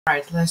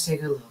Alright, let's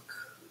take a look.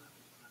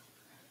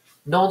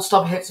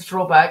 Non-stop hits,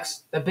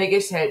 throwbacks, the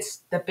biggest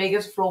hits, the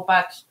biggest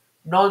throwbacks,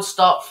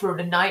 non-stop through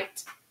the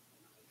night.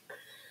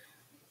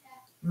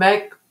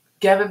 Meg,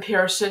 Gavin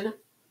Pearson.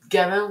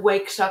 Gavin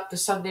wakes up the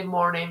Sunday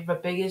morning, the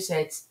biggest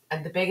hits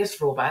and the biggest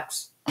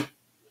throwbacks.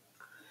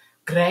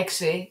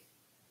 Grexy.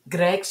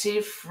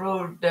 Grexy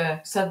through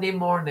the Sunday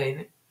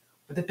morning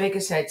with the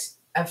biggest hits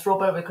and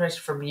throwback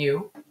request from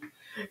you.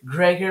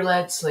 Gregor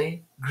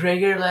Ledsley.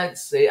 Gregor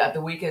Ledsley at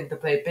the weekend to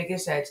play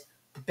biggest hits,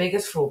 the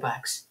biggest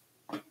throwbacks.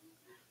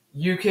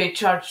 UK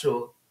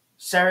Churchill,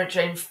 Sarah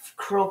Jane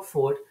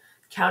Crockford,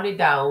 counting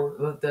down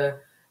with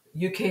the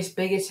UK's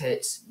biggest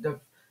hits.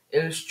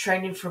 It was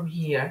trending from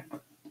here.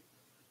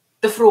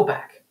 The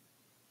throwback.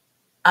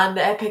 And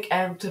the epic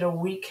end to the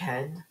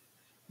weekend.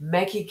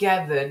 Maggie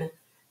Gavin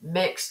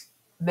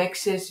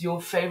mixes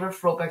your favorite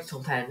throwback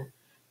till 10.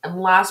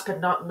 And last but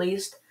not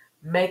least,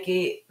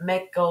 Maggie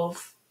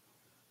Golf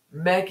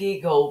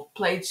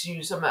plays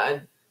you some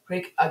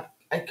great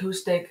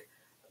acoustic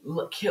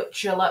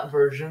chill out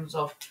versions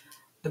of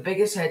the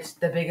biggest hits,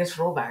 the biggest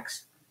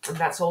throwbacks. And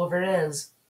that's all there is.